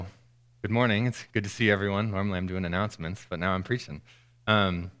Good morning. It's good to see everyone. Normally I'm doing announcements, but now I'm preaching.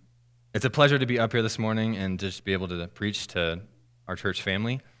 It's a pleasure to be up here this morning and just be able to preach to our church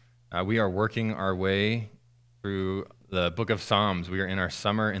family. We are working our way through the book of Psalms. We are in our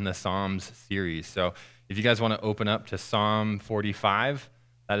Summer in the Psalms series. So if you guys want to open up to Psalm 45,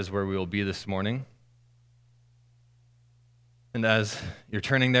 that is where we will be this morning. And as you're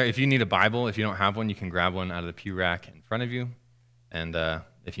turning there, if you need a Bible, if you don't have one, you can grab one out of the pew rack in front of you. And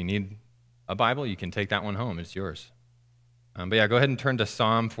if you need a Bible, you can take that one home. It's yours. But yeah, go ahead and turn to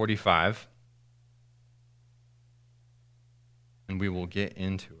Psalm 45, and we will get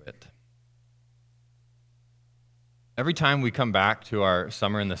into it. Every time we come back to our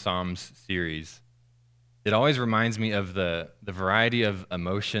Summer in the Psalms series, it always reminds me of the variety of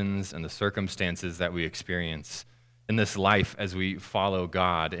emotions and the circumstances that we experience in this life as we follow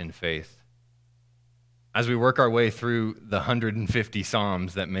God in faith. As we work our way through the 150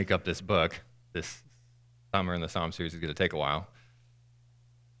 Psalms that make up this book, this Summer in the Psalm series is going to take a while,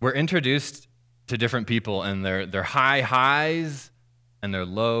 we're introduced to different people and their high highs and their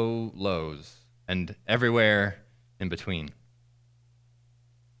low lows and everywhere in between.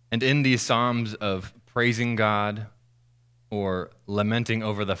 And in these Psalms of praising God or lamenting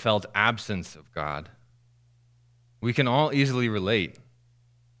over the felt absence of God, we can all easily relate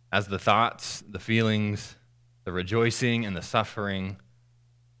as the thoughts, the feelings, the rejoicing, and the suffering,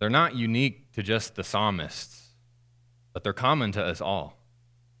 they're not unique to just the psalmists, but they're common to us all.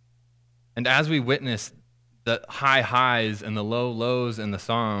 And as we witness the high highs and the low lows in the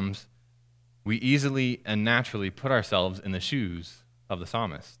Psalms, we easily and naturally put ourselves in the shoes of the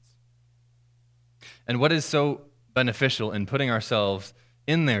psalmists. And what is so beneficial in putting ourselves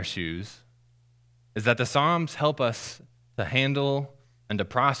in their shoes is that the Psalms help us to handle and to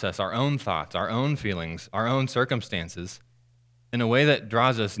process our own thoughts, our own feelings, our own circumstances in a way that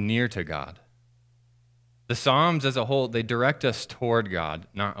draws us near to God. The Psalms as a whole, they direct us toward God,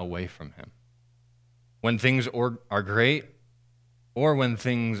 not away from Him. When things are great or when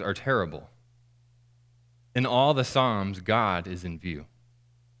things are terrible, in all the Psalms, God is in view.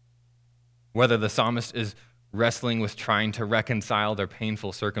 Whether the psalmist is wrestling with trying to reconcile their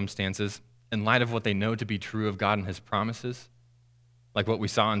painful circumstances in light of what they know to be true of God and His promises, like what we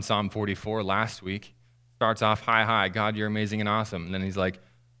saw in Psalm 44 last week, starts off, hi, God, you're amazing and awesome. And then he's like,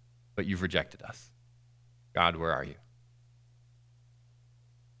 but you've rejected us. God, where are you?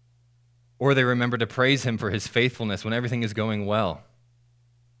 Or they remember to praise Him for His faithfulness when everything is going well.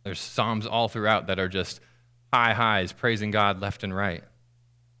 There's Psalms all throughout that are just high highs, praising God left and right.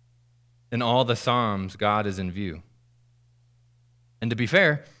 In all the Psalms, God is in view. And to be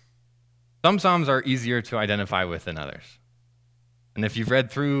fair, some Psalms are easier to identify with than others. And if you've read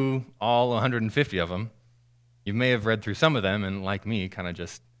through all 150 of them, you may have read through some of them and, like me, kind of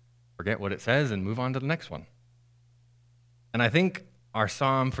just forget what it says and move on to the next one. And I think our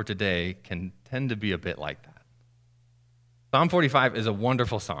psalm for today can tend to be a bit like that. Psalm 45 is a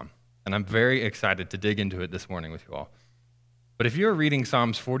wonderful psalm, and I'm very excited to dig into it this morning with you all. But if you're reading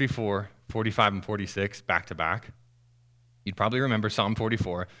Psalms 44, 45, and 46 back to back, you'd probably remember Psalm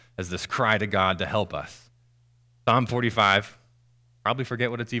 44 as this cry to God to help us. Psalm 45, probably forget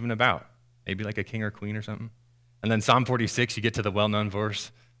what it's even about. Maybe like a king or queen or something. And then Psalm 46, you get to the well-known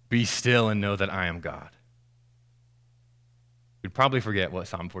verse, be still and know that I am God. You'd probably forget what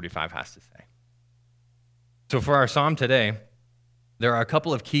Psalm 45 has to say. So for our psalm today, there are a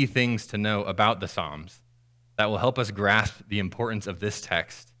couple of key things to know about the Psalms that will help us grasp the importance of this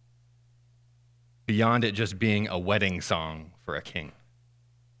text beyond it just being a wedding song for a king.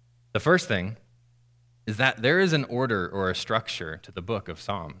 The first thing is that there is an order or a structure to the book of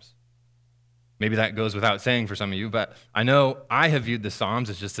Psalms. Maybe that goes without saying for some of you, but I know I have viewed the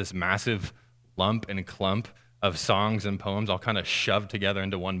Psalms as just this massive lump and clump of songs and poems all kind of shoved together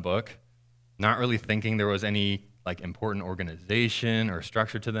into one book, not really thinking there was any important organization or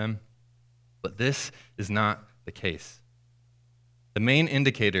structure to them. But this is not the case. The main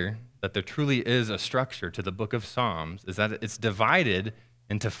indicator that there truly is a structure to the book of Psalms is that it's divided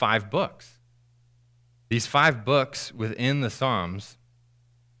into 5 books. These 5 books within the Psalms,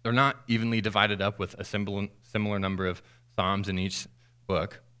 they're not evenly divided up with a similar number of Psalms in each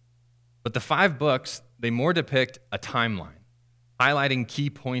book. But the 5 books, they more depict a timeline, highlighting key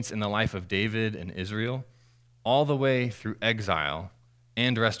points in the life of David and Israel, all the way through exile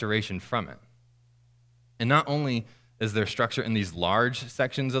and restoration from it. And not only is there structure in these large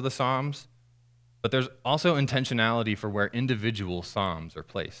sections of the Psalms, but there's also intentionality for where individual Psalms are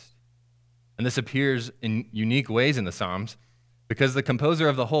placed. And this appears in unique ways in the Psalms because the composer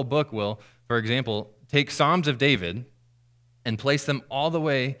of the whole book will, for example, take Psalms of David and place them all the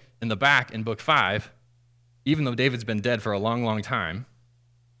way in the back in book 5, even though David's been dead for a long, long time.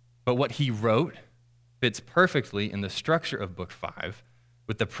 But what he wrote fits perfectly in the structure of book 5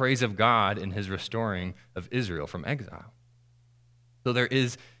 with the praise of God in his restoring of Israel from exile. So there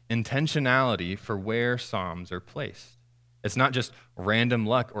is intentionality for where Psalms are placed. It's not just random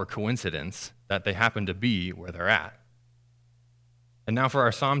luck or coincidence that they happen to be where they're at. And now for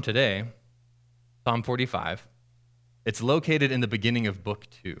our psalm today, Psalm 45, it's located in the beginning of book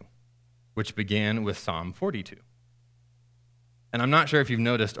 2, which began with Psalm 42. And I'm not sure if you've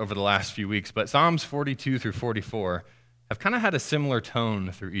noticed over the last few weeks, but Psalms 42 through 44 have kind of had a similar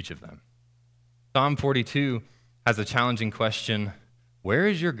tone through each of them. Psalm 42 has a challenging question, where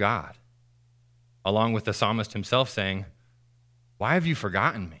is your God? Along with the psalmist himself saying, why have you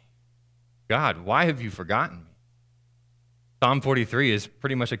forgotten me? God, why have you forgotten me? Psalm 43 is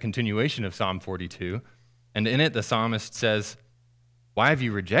pretty much a continuation of Psalm 42, and in it the psalmist says, why have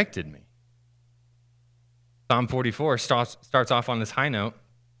you rejected me? Psalm 44 starts off on this high note,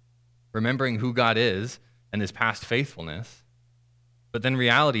 remembering who God is and his past faithfulness, but then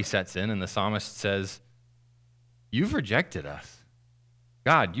reality sets in and the psalmist says, you've rejected us.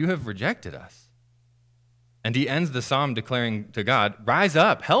 God, you have rejected us. And he ends the psalm declaring to God, rise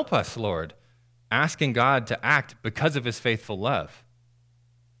up, help us, Lord, asking God to act because of his faithful love.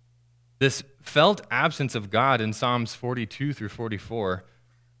 This felt absence of God in Psalms 42 through 44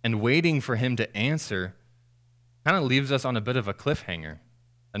 and waiting for him to answer kind of leaves us on a bit of a cliffhanger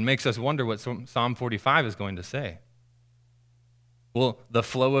and makes us wonder what Psalm 45 is going to say. Will the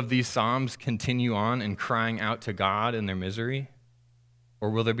flow of these psalms continue on in crying out to God in their misery? Or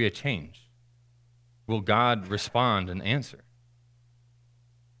will there be a change? Will God respond and answer?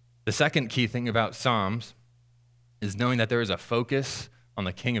 The second key thing about Psalms is knowing that there is a focus on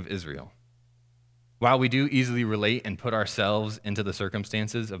the King of Israel. While we do easily relate and put ourselves into the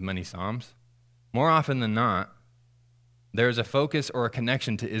circumstances of many Psalms, more often than not, there is a focus or a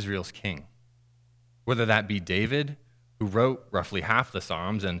connection to Israel's king. Whether that be David, who wrote roughly half the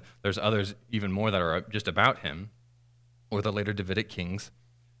Psalms, and there's others even more that are just about him, or the later Davidic kings,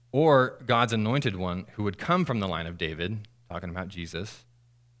 or God's anointed one who would come from the line of David, talking about Jesus,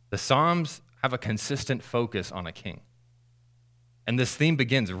 the Psalms have a consistent focus on a king. And this theme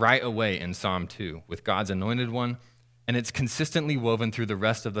begins right away in Psalm 2 with God's anointed one, and it's consistently woven through the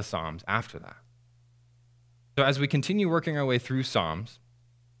rest of the Psalms after that. So as we continue working our way through Psalms,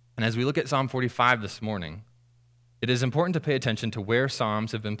 and as we look at Psalm 45 this morning, it is important to pay attention to where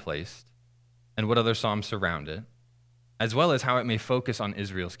Psalms have been placed and what other Psalms surround it, as well as how it may focus on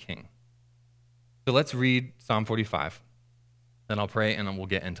Israel's king. So let's read Psalm 45, then I'll pray, and then we'll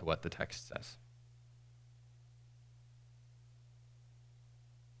get into what the text says.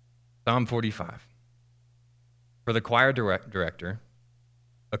 Psalm 45. For the choir director,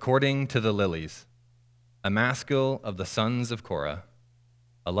 according to the lilies, a maskil of the sons of Korah,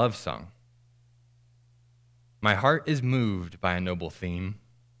 a love song. My heart is moved by a noble theme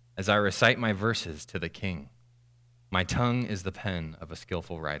as I recite my verses to the king. My tongue is the pen of a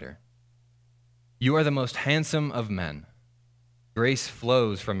skillful writer. You are the most handsome of men. Grace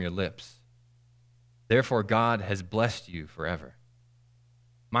flows from your lips. Therefore God has blessed you forever.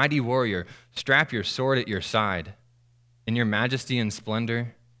 Mighty warrior, strap your sword at your side. In your majesty and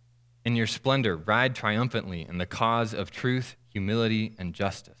splendor, in your splendor, ride triumphantly in the cause of truth, humility, and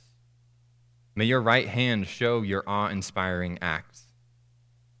justice. May your right hand show your awe-inspiring acts.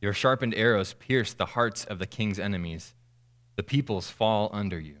 Your sharpened arrows pierce the hearts of the king's enemies. The peoples fall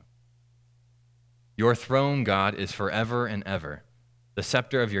under you. Your throne, God, is forever and ever. The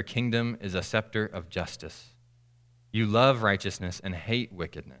scepter of your kingdom is a scepter of justice. You love righteousness and hate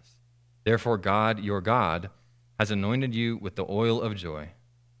wickedness. Therefore, God, your God, has anointed you with the oil of joy,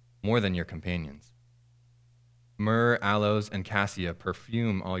 more than your companions. Myrrh, aloes, and cassia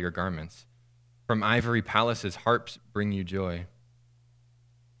perfume all your garments. From ivory palaces, harps bring you joy.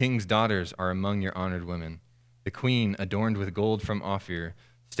 King's daughters are among your honored women. The queen, adorned with gold from Ophir,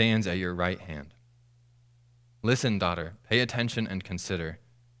 stands at your right hand. Listen, daughter, pay attention and consider.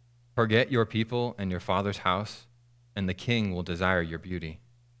 Forget your people and your father's house, and the king will desire your beauty.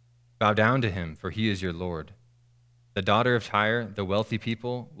 Bow down to him, for he is your Lord. The daughter of Tyre, the wealthy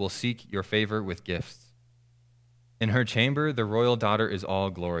people, will seek your favor with gifts. In her chamber, the royal daughter is all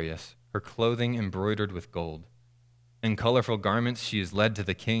glorious, her clothing embroidered with gold. In colorful garments, she is led to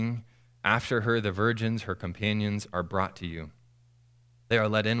the king. After her, the virgins, her companions, are brought to you. They are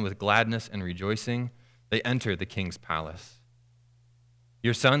led in with gladness and rejoicing. They enter the king's palace.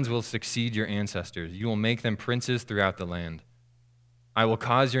 Your sons will succeed your ancestors. You will make them princes throughout the land. I will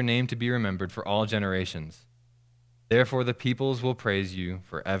cause your name to be remembered for all generations. Therefore the peoples will praise you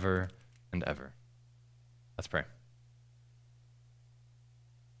forever and ever. Let's pray.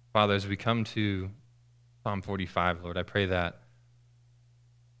 Father, as we come to Psalm 45, Lord, I pray that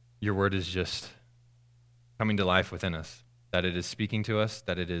your word is just coming to life within us, that it is speaking to us,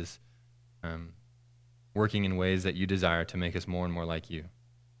 that it is working in ways that you desire to make us more and more like you.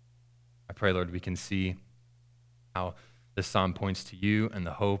 I pray, Lord, we can see how this psalm points to you and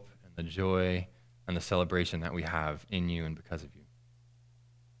the hope and the joy and the celebration that we have in you and because of you.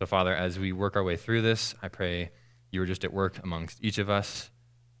 So, Father, as we work our way through this, I pray you are just at work amongst each of us,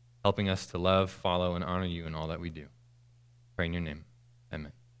 helping us to love, follow, and honor you in all that we do. Pray in your name.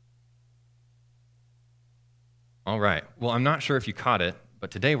 Amen. All right. Well, I'm not sure if you caught it,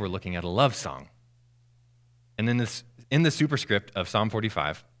 but today we're looking at a love song. And in the superscript of Psalm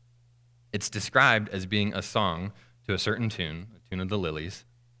 45, it's described as being a song to a certain tune, a tune of the lilies,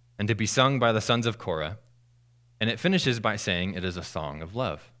 and to be sung by the sons of Korah. And it finishes by saying it is a song of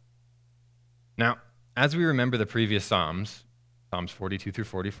love. Now, as we remember the previous Psalms 42 through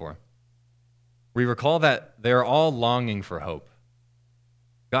 44, we recall that they're all longing for hope.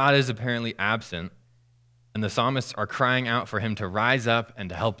 God is apparently absent, and the psalmists are crying out for him to rise up and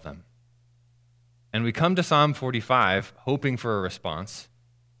to help them. And we come to Psalm 45 hoping for a response,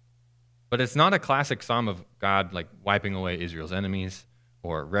 but it's not a classic psalm of God like wiping away Israel's enemies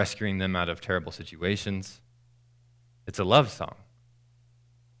or rescuing them out of terrible situations. It's a love song.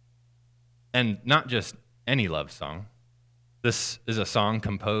 And not just any love song. This is a song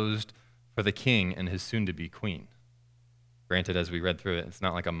composed for the king and his soon-to-be queen. Granted, as we read through it, it's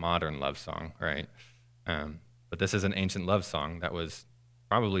not like a modern love song, right? But this is an ancient love song that was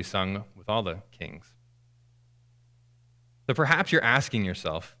probably sung with all the kings. So perhaps you're asking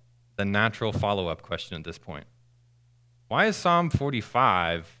yourself the natural follow-up question at this point. Why is Psalm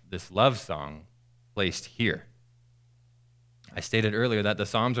 45, this love song, placed here? I stated earlier that the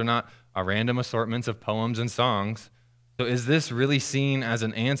Psalms are not a random assortments of poems and songs. So is this really seen as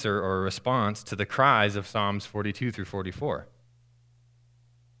an answer or a response to the cries of Psalms 42 through 44?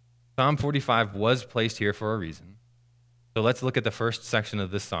 Psalm 45 was placed here for a reason. So let's look at the first section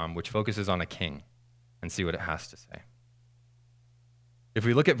of this psalm, which focuses on a king, and see what it has to say. If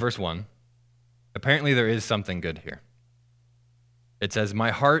we look at verse 1, apparently there is something good here. It says, "My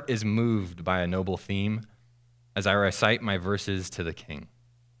heart is moved by a noble theme as I recite my verses to the king."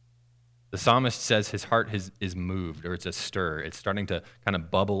 The psalmist says his heart is moved, or it's a stir. It's starting to kind of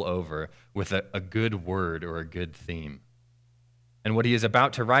bubble over with a good word or a good theme. And what he is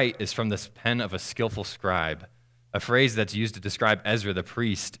about to write is from this pen of a skillful scribe, a phrase that's used to describe Ezra the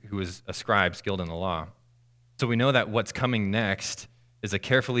priest, who was a scribe skilled in the law. So we know that what's coming next is a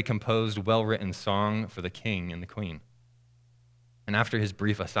carefully composed, well-written song for the king and the queen. And after his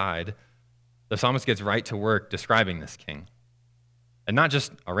brief aside, the psalmist gets right to work describing this king. And not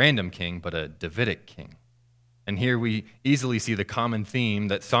just a random king, but a Davidic king. And here we easily see the common theme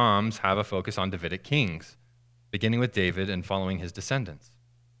that Psalms have a focus on Davidic kings, beginning with David and following his descendants.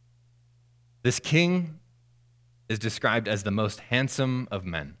 This king is described as the most handsome of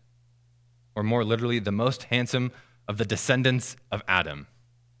men, or more literally, the most handsome of the descendants of Adam.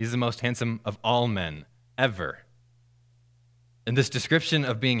 He's the most handsome of all men ever. And this description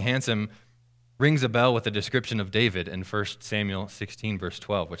of being handsome rings a bell with the description of David in 1 Samuel 16, verse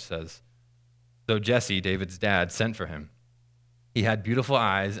 12, which says, "So Jesse, David's dad, sent for him. He had beautiful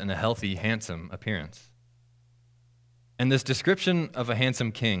eyes and a healthy, handsome appearance." And this description of a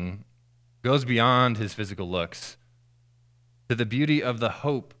handsome king goes beyond his physical looks to the beauty of the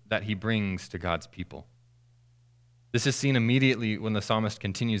hope that he brings to God's people. This is seen immediately when the psalmist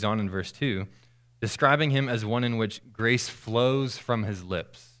continues on in verse 2, describing him as one in which grace flows from his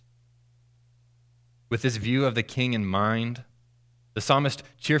lips. With this view of the king in mind, the psalmist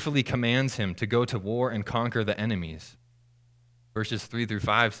cheerfully commands him to go to war and conquer the enemies. Verses 3 through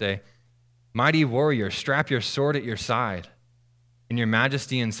 5 say, "Mighty warrior, strap your sword at your side. In your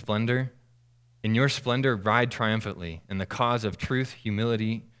majesty and splendor, in your splendor ride triumphantly in the cause of truth,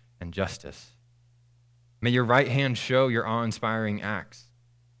 humility, and justice. May your right hand show your awe-inspiring acts.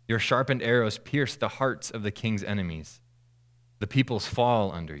 Your sharpened arrows pierce the hearts of the king's enemies. The peoples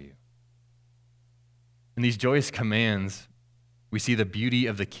fall under you." In these joyous commands, we see the beauty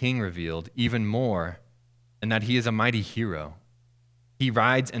of the king revealed even more, and that he is a mighty hero. He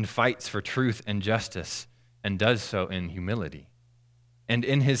rides and fights for truth and justice, and does so in humility. And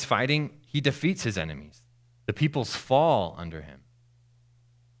in his fighting, he defeats his enemies. The peoples fall under him.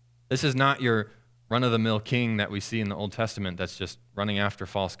 This is not your run-of-the-mill king that we see in the Old Testament that's just running after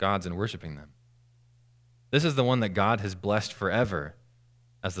false gods and worshiping them. This is the one that God has blessed forever,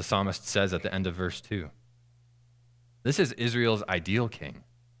 as the psalmist says at the end of verse 2. This is Israel's ideal king,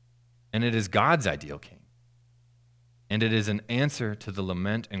 and it is God's ideal king. And it is an answer to the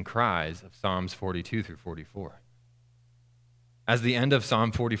lament and cries of Psalms 42 through 44. As the end of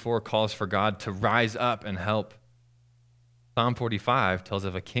Psalm 44 calls for God to rise up and help, Psalm 45 tells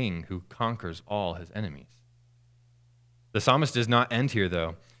of a king who conquers all his enemies. The psalmist does not end here,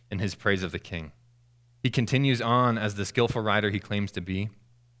 though, in his praise of the king. He continues on as the skillful writer he claims to be,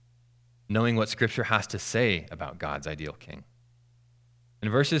 knowing what Scripture has to say about God's ideal king. In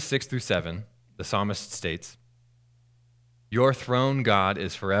verses 6 through 7, the psalmist states, "Your throne, God,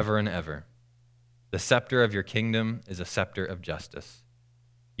 is forever and ever. The scepter of your kingdom is a scepter of justice.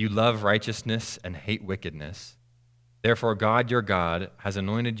 You love righteousness and hate wickedness. Therefore, God, your God, has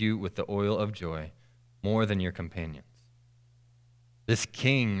anointed you with the oil of joy more than your companions." This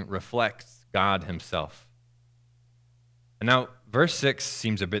king reflects God himself. And now, verse 6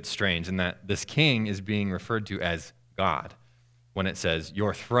 seems a bit strange in that this king is being referred to as God when it says,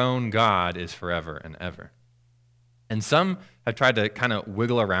 "Your throne, God, is forever and ever." And some have tried to kind of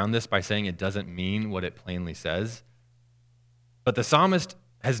wiggle around this by saying it doesn't mean what it plainly says. But the psalmist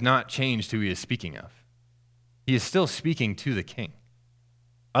has not changed who he is speaking of. He is still speaking to the king.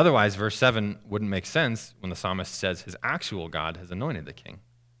 Otherwise, verse 7 wouldn't make sense when the psalmist says his actual God has anointed the king.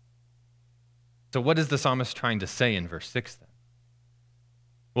 So what is the psalmist trying to say in verse 6 then?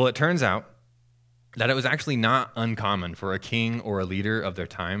 Well, it turns out that it was actually not uncommon for a king or a leader of their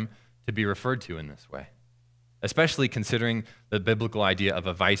time to be referred to in this way, especially considering the biblical idea of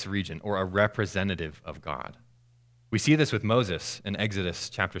a vice regent or a representative of God. We see this with Moses in Exodus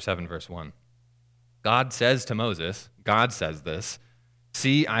chapter 7, verse 1. God says to Moses, God says this,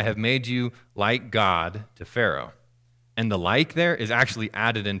 "See, I have made you like God to Pharaoh." And the like there is actually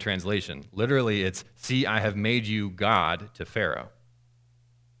added in translation. Literally, it's, "See, I have made you God to Pharaoh."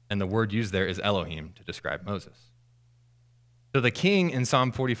 And the word used there is Elohim to describe Moses. So the king in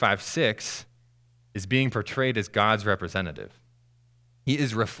Psalm 45:6 is being portrayed as God's representative. He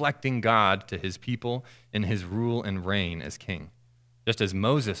is reflecting God to his people in his rule and reign as king, just as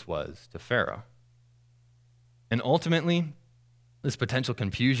Moses was to Pharaoh. And ultimately, this potential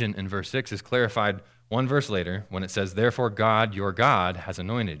confusion in verse 6 is clarified one verse later when it says, "Therefore God, your God, has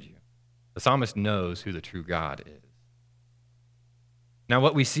anointed you." The psalmist knows who the true God is. Now,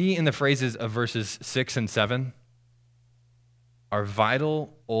 what we see in the phrases of verses 6 and 7 are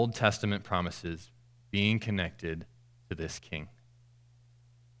vital Old Testament promises being connected to this king.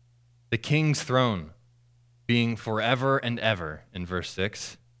 The king's throne being forever and ever in verse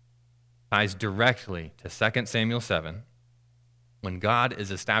 6 ties directly to 2 Samuel 7 when God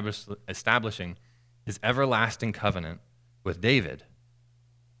is establishing his everlasting covenant with David.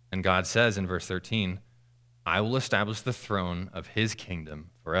 And God says in verse 13, "I will establish the throne of his kingdom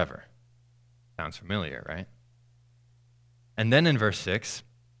forever." Sounds familiar, right? And then in verse 6,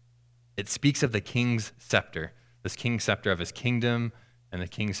 it speaks of the king's scepter, this king's scepter of his kingdom and the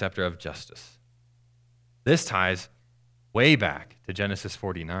king's scepter of justice. This ties way back to Genesis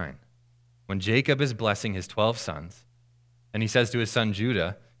 49, when Jacob is blessing his 12 sons, and he says to his son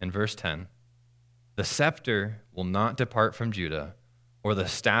Judah in verse 10, "The scepter will not depart from Judah, or the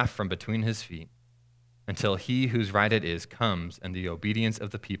staff from between his feet, until he whose right it is comes, and the obedience of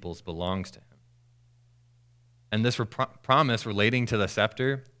the peoples belongs to him." And this promise relating to the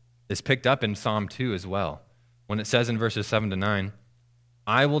scepter is picked up in Psalm 2 as well, when it says in verses 7 to 9,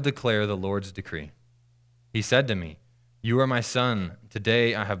 "I will declare the Lord's decree. He said to me, 'You are my son.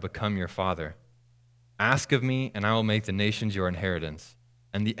 Today I have become your father. Ask of me, and I will make the nations your inheritance,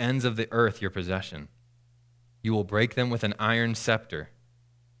 and the ends of the earth your possession. You will break them with an iron scepter.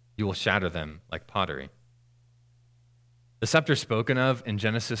 You will shatter them like pottery.'" The scepter spoken of in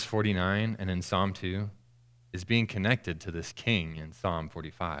Genesis 49 and in Psalm 2 is being connected to this king in Psalm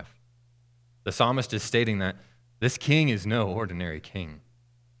 45. The psalmist is stating that this king is no ordinary king,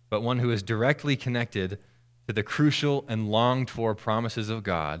 but one who is directly connected to the crucial and longed-for promises of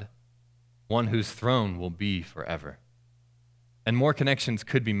God, one whose throne will be forever. And more connections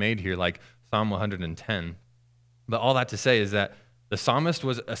could be made here, like Psalm 110. But all that to say is that the psalmist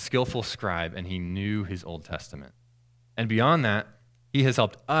was a skillful scribe, and he knew his Old Testament. And beyond that, he has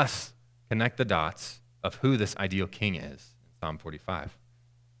helped us connect the dots of who this ideal king is in Psalm 45.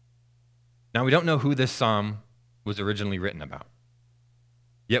 Now, we don't know who this psalm was originally written about.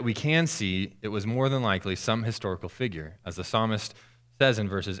 Yet we can see it was more than likely some historical figure, as the psalmist says in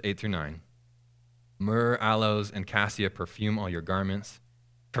verses 8 through 9. "Myrrh, aloes, and cassia perfume all your garments.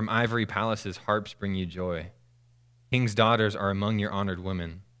 From ivory palaces harps bring you joy. King's daughters are among your honored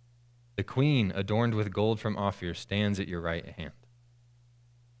women. The queen, adorned with gold from Ophir, stands at your right hand."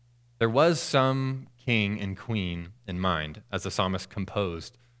 There was some king and queen in mind as the psalmist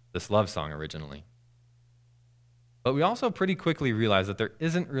composed this love song originally. But we also pretty quickly realize that there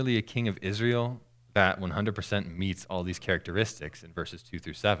isn't really a king of Israel that 100% meets all these characteristics in verses 2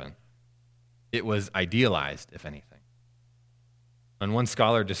 through 7. It was idealized, if anything. And one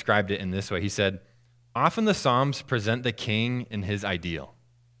scholar described it in this way. He said, "Often the Psalms present the king in his ideal,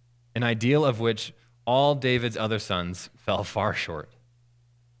 an ideal of which all David's other sons fell far short.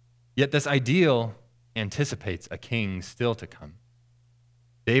 Yet this ideal anticipates a king still to come.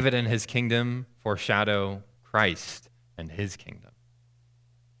 David and his kingdom foreshadow Christ and his kingdom."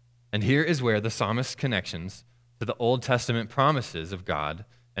 And here is where the psalmist's connections to the Old Testament promises of God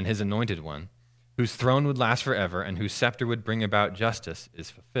and his anointed one, whose throne would last forever and whose scepter would bring about justice, is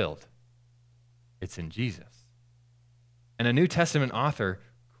fulfilled. It's in Jesus. And a New Testament author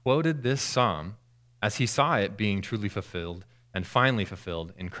quoted this psalm as he saw it being truly fulfilled and finally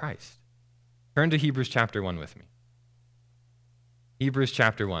fulfilled in Christ. Turn to Hebrews chapter 1 with me. Hebrews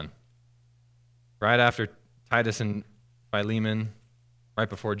chapter 1. Right after Titus and Philemon, right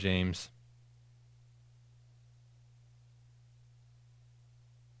before James.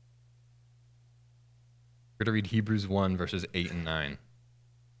 We're going to read Hebrews 1, verses 8 and 9.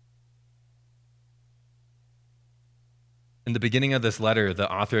 In the beginning of this letter,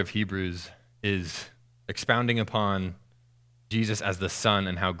 the author of Hebrews is expounding upon Jesus as the Son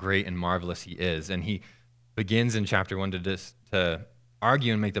and how great and marvelous he is. And he begins in chapter 1 to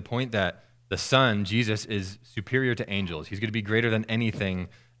argue and make the point that the Son, Jesus, is superior to angels. He's going to be greater than anything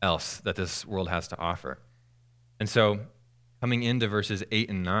else that this world has to offer. And so, coming into verses 8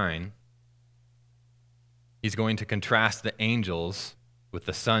 and 9, he's going to contrast the angels with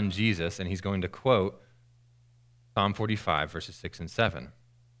the Son, Jesus, and he's going to quote Psalm 45, verses 6 and 7.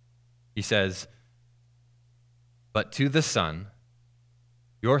 He says, "But to the Son,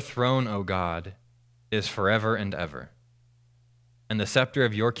 your throne, O God, is forever and ever, and the scepter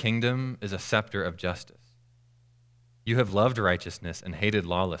of your kingdom is a scepter of justice. You have loved righteousness and hated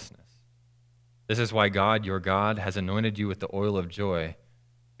lawlessness. This is why God, your God, has anointed you with the oil of joy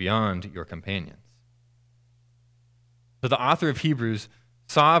beyond your companions." So the author of Hebrews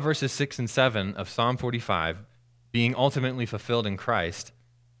saw verses 6 and 7 of Psalm 45 being ultimately fulfilled in Christ,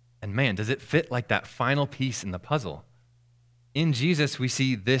 and man, does it fit like that final piece in the puzzle. In Jesus, we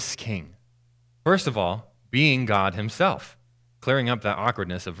see this king. First of all, being God himself, clearing up that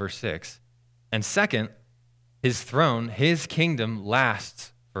awkwardness of verse 6. And second, his throne, his kingdom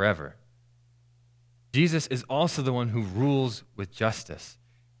lasts forever. Jesus is also the one who rules with justice.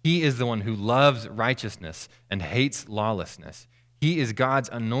 He is the one who loves righteousness and hates lawlessness. He is God's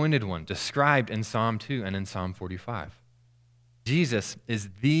anointed one, described in Psalm 2 and in Psalm 45. Jesus is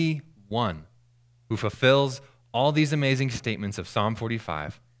the one who fulfills all these amazing statements of Psalm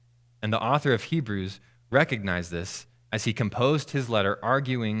 45, and the author of Hebrews recognized this as he composed his letter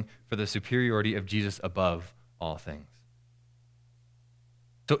arguing for the superiority of Jesus above all things.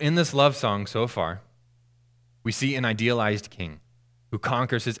 So in this love song so far, we see an idealized king who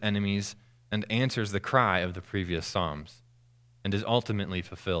conquers his enemies and answers the cry of the previous psalms and is ultimately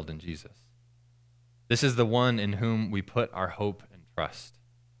fulfilled in Jesus. This is the one in whom we put our hope and trust,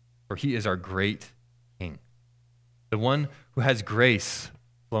 for he is our great king, the one who has grace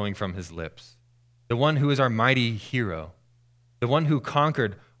flowing from his lips, the one who is our mighty hero, the one who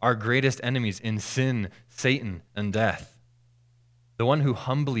conquered our greatest enemies in sin, Satan, and death, the one who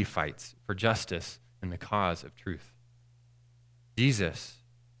humbly fights for justice and the cause of truth. Jesus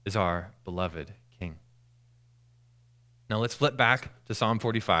is our beloved king. Now let's flip back to Psalm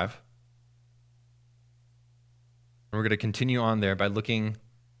 45. And we're going to continue on there by looking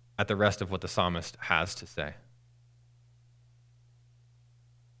at the rest of what the psalmist has to say.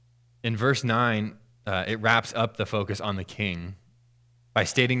 In verse 9, it wraps up the focus on the king by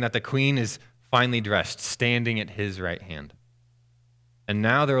stating that the queen is finely dressed, standing at his right hand. And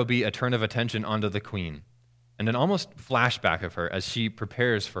now there will be a turn of attention onto the queen and an almost flashback of her as she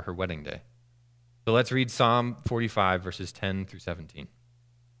prepares for her wedding day. So let's read Psalm 45, verses 10 through 17.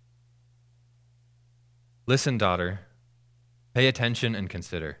 "Listen, daughter, pay attention and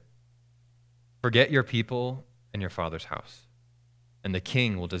consider. Forget your people and your father's house, and the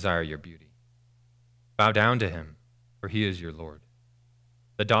king will desire your beauty. Bow down to him, for he is your Lord.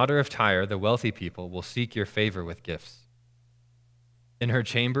 The daughter of Tyre, the wealthy people, will seek your favor with gifts. In her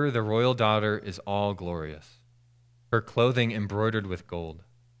chamber, the royal daughter is all glorious, her clothing embroidered with gold.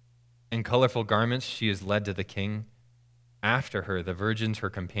 In colorful garments she is led to the king. After her, the virgins, her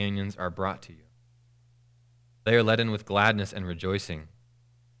companions, are brought to you. They are led in with gladness and rejoicing.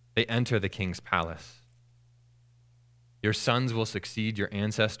 They enter the king's palace. Your sons will succeed your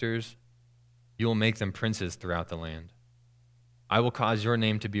ancestors. You will make them princes throughout the land. I will cause your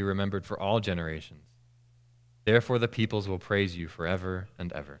name to be remembered for all generations. Therefore the peoples will praise you forever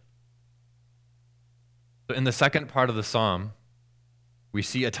and ever. So in the second part of the psalm, we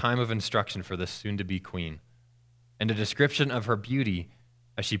see a time of instruction for this soon-to-be queen and a description of her beauty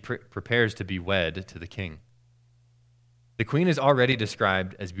as she prepares to be wed to the king. The queen is already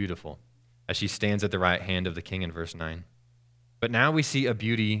described as beautiful as she stands at the right hand of the king in verse 9. But now we see a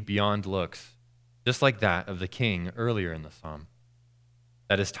beauty beyond looks, just like that of the king earlier in the psalm,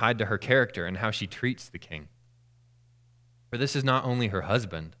 that is tied to her character and how she treats the king. For this is not only her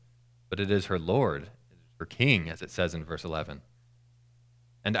husband, but it is her Lord, it is her king, as it says in verse 11.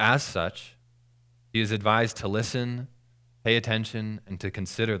 And as such, she is advised to listen, pay attention, and to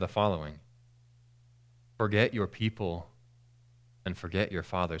consider the following. Forget your people and forget your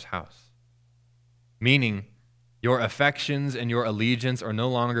father's house. Meaning, your affections and your allegiance are no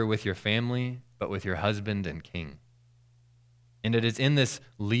longer with your family, but with your husband and king. And it is in this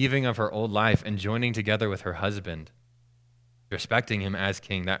leaving of her old life and joining together with her husband, respecting him as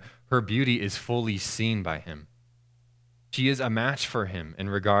king, that her beauty is fully seen by him. She is a match for him in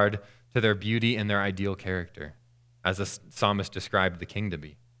regard to their beauty and their ideal character, as the psalmist described the king to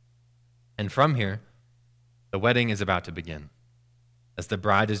be. And from here, the wedding is about to begin, as the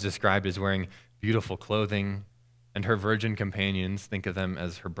bride is described as wearing beautiful clothing, and her virgin companions, think of them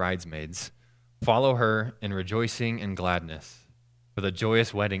as her bridesmaids, follow her in rejoicing and gladness for the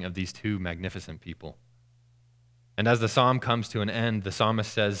joyous wedding of these two magnificent people. And as the psalm comes to an end, the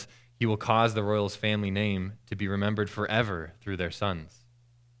psalmist says he will cause the royal's family name to be remembered forever through their sons,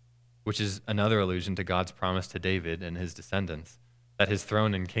 which is another allusion to God's promise to David and his descendants, that his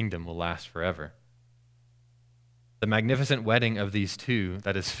throne and kingdom will last forever. The magnificent wedding of these two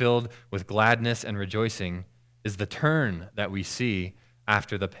that is filled with gladness and rejoicing is the turn that we see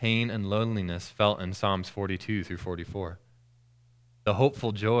after the pain and loneliness felt in Psalms 42 through 44. The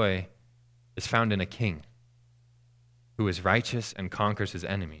hopeful joy is found in a king who is righteous and conquers his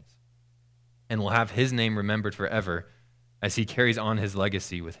enemies, and will have his name remembered forever as he carries on his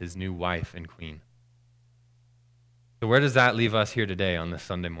legacy with his new wife and queen. So where does that leave us here today on this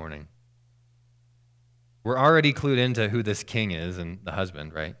Sunday morning? We're already clued into who this king is and the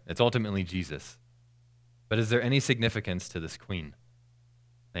husband, right? It's ultimately Jesus. But is there any significance to this queen?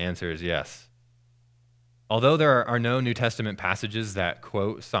 The answer is yes. Although there are no New Testament passages that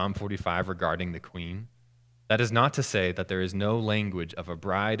quote Psalm 45 regarding the queen, that is not to say that there is no language of a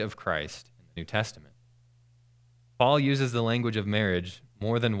bride of Christ in the New Testament. Paul uses the language of marriage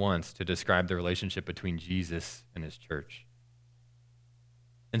more than once to describe the relationship between Jesus and his church.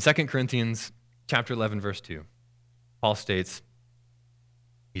 In 2 Corinthians chapter 11, verse 2, Paul states,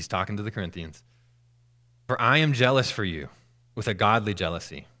 he's talking to the Corinthians, "For I am jealous for you with a godly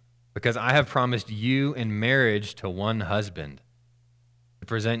jealousy, because I have promised you in marriage to one husband to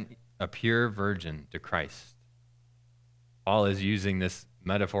present a pure virgin to Christ." Paul is using this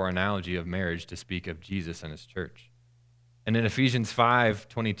metaphor analogy of marriage to speak of Jesus and his church. And in Ephesians 5,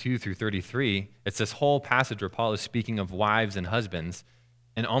 22 through 33, it's this whole passage where Paul is speaking of wives and husbands,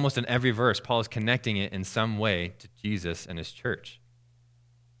 and almost in every verse, Paul is connecting it in some way to Jesus and his church.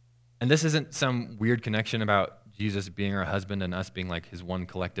 And this isn't some weird connection about Jesus being our husband and us being like his one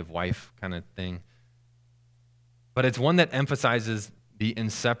collective wife kind of thing. But it's one that emphasizes the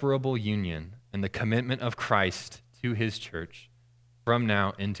inseparable union and the commitment of Christ to his church from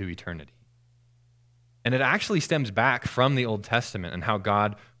now into eternity. And it actually stems back from the Old Testament and how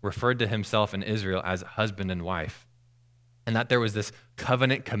God referred to himself in Israel as husband and wife, and that there was this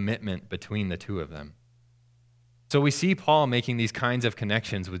covenant commitment between the two of them. So we see Paul making these kinds of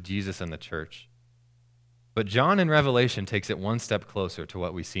connections with Jesus and the church. But John in Revelation takes it one step closer to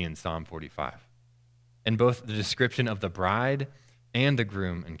what we see in Psalm 45, in both the description of the bride and the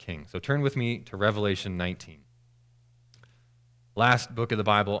groom and king. So turn with me to Revelation 19. Last book of the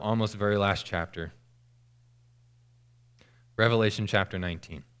Bible, almost very last chapter. Revelation chapter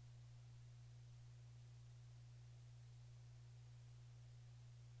 19.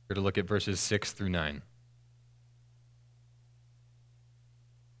 We're going to look at verses 6 through 9.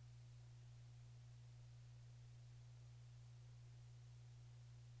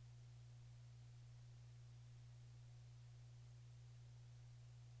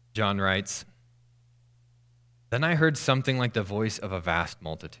 John writes, "Then I heard something like the voice of a vast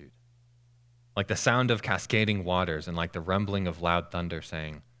multitude, like the sound of cascading waters and like the rumbling of loud thunder,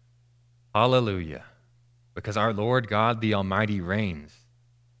 saying, 'Hallelujah, because our Lord God the Almighty reigns.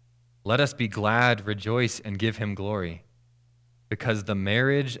 Let us be glad, rejoice, and give him glory, because the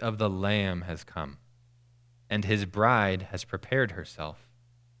marriage of the Lamb has come, and his bride has prepared herself.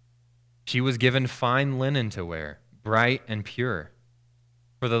 She was given fine linen to wear, bright and pure.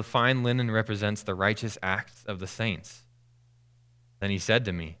 For the fine linen represents the righteous acts of the saints. Then he said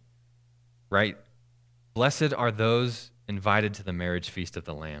to me, "Right, blessed are those invited to the marriage feast of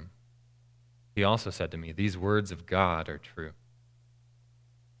the Lamb." He also said to me, "These words of God are true."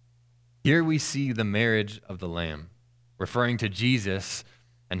 Here we see the marriage of the Lamb, referring to Jesus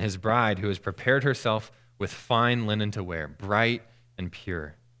and his bride who has prepared herself with fine linen to wear, bright and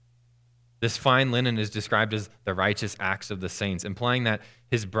pure. This fine linen is described as the righteous acts of the saints, implying that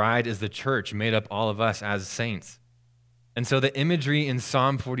his bride is the church made up all of us as saints. And so the imagery in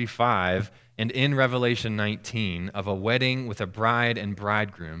Psalm 45 and in Revelation 19 of a wedding with a bride and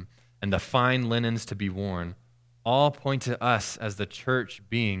bridegroom and the fine linens to be worn all point to us as the church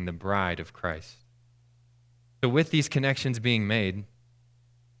being the bride of Christ. So with these connections being made,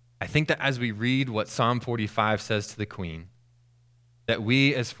 I think that as we read what Psalm 45 says to the queen, that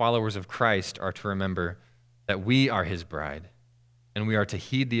we as followers of Christ are to remember that we are his bride, and we are to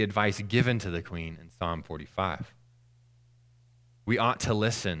heed the advice given to the queen in Psalm 45. We ought to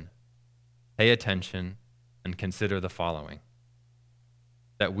listen, pay attention, and consider the following: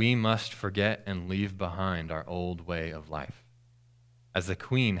 that we must forget and leave behind our old way of life, as the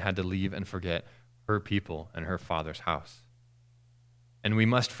queen had to leave and forget her people and her father's house. And we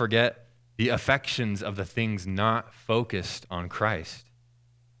must forget the affections of the things not focused on Christ,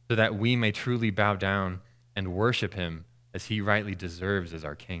 so that we may truly bow down and worship him as he rightly deserves as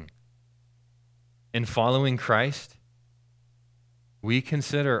our king. In following Christ, we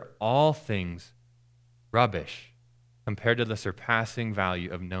consider all things rubbish compared to the surpassing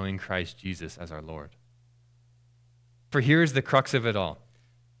value of knowing Christ Jesus as our Lord. For here's the crux of it all.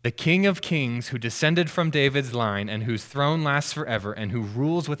 The King of Kings, who descended from David's line and whose throne lasts forever and who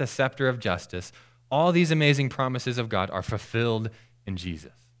rules with a scepter of justice, all these amazing promises of God are fulfilled in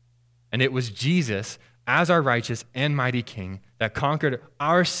Jesus. And it was Jesus, as our righteous and mighty King, that conquered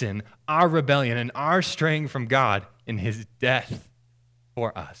our sin, our rebellion, and our straying from God in his death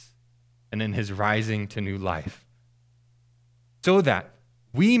for us and in his rising to new life, so that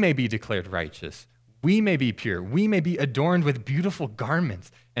we may be declared righteous, we may be pure, we may be adorned with beautiful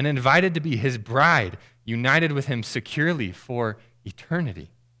garments and invited to be his bride, united with him securely for eternity.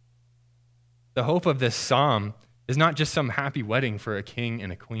 The hope of this psalm is not just some happy wedding for a king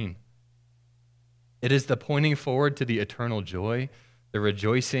and a queen. It is the pointing forward to the eternal joy, the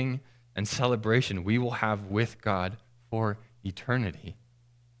rejoicing and celebration we will have with God for eternity,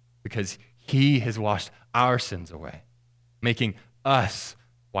 because he has washed our sins away, making us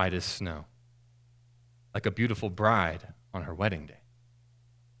white as snow, like a beautiful bride on her wedding day.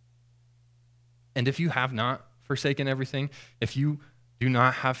 And if you have not forsaken everything, if you do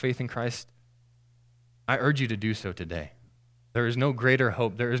not have faith in Christ, I urge you to do so today. There is no greater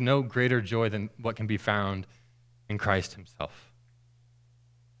hope, there is no greater joy than what can be found in Christ himself.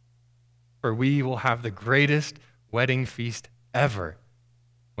 For we will have the greatest wedding feast ever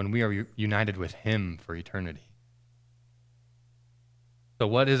when we are united with him for eternity. So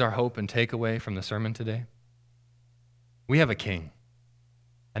what is our hope and takeaway from the sermon today? We have a king,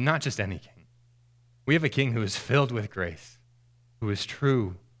 and not just any king. We have a king who is filled with grace, who is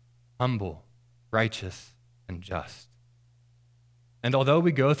true, humble, righteous, and just. And although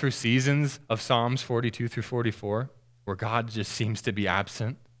we go through seasons of Psalms 42 through 44, where God just seems to be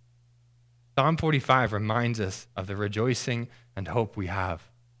absent, Psalm 45 reminds us of the rejoicing and hope we have,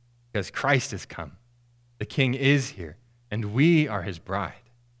 because Christ has come. The king is here, and we are his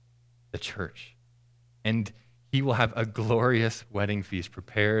bride, the church. And he will have a glorious wedding feast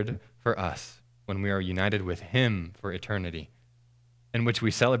prepared for us when we are united with him for eternity, in which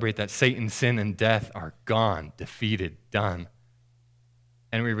we celebrate that Satan, sin, and death are gone, defeated, done.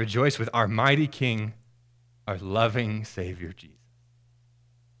 And we rejoice with our mighty King, our loving Savior, Jesus.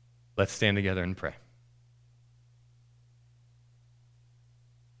 Let's stand together and pray.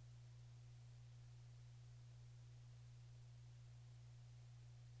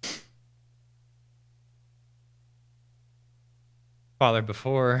 Father,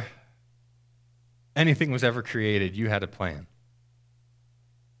 before anything was ever created, you had a plan.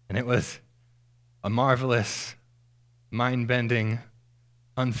 And it was a marvelous, mind-bending,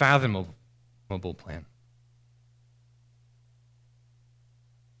 unfathomable plan.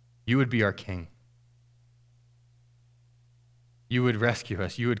 You would be our king. You would rescue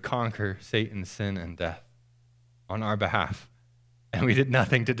us. You would conquer Satan, sin, and death on our behalf. And we did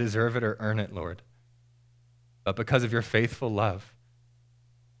nothing to deserve it or earn it, Lord. But because of your faithful love,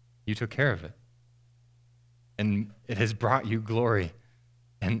 you took care of it. And it has brought you glory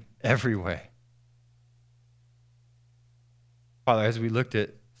in every way. Father, as we looked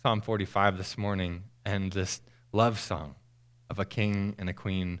at Psalm 45 this morning and this love song of a king and a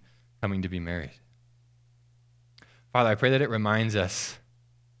queen coming to be married. Father, I pray that it reminds us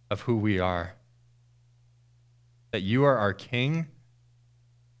of who we are, that you are our king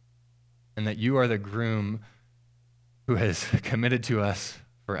and that you are the groom who has committed to us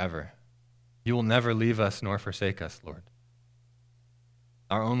forever. You will never leave us nor forsake us, Lord.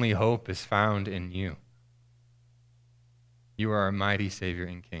 Our only hope is found in you. You are our mighty Savior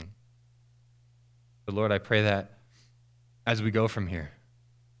and King. But Lord, I pray that as we go from here,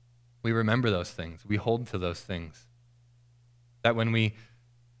 we remember those things. We hold to those things. That when we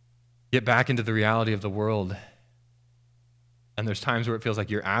get back into the reality of the world, and there's times where it feels like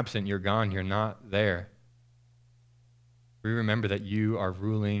you're absent, you're gone, you're not there, we remember that you are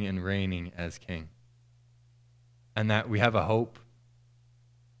ruling and reigning as King. And that we have a hope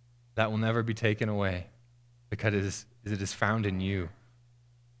that will never be taken away because it is found in you.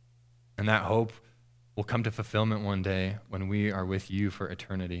 And that hope will come to fulfillment one day when we are with you for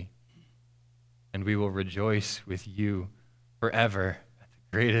eternity. And we will rejoice with you forever at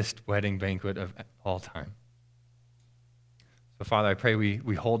the greatest wedding banquet of all time. So Father, I pray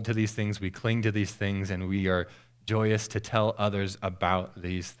we hold to these things, we cling to these things, and we are joyous to tell others about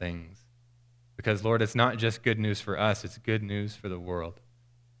these things. Because, Lord, it's not just good news for us, it's good news for the world.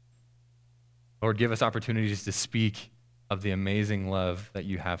 Lord, give us opportunities to speak of the amazing love that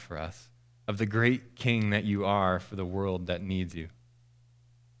you have for us, of the great King that you are for the world that needs you.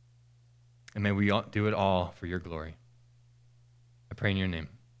 And may we do it all for your glory. I pray in your name.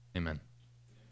 Amen.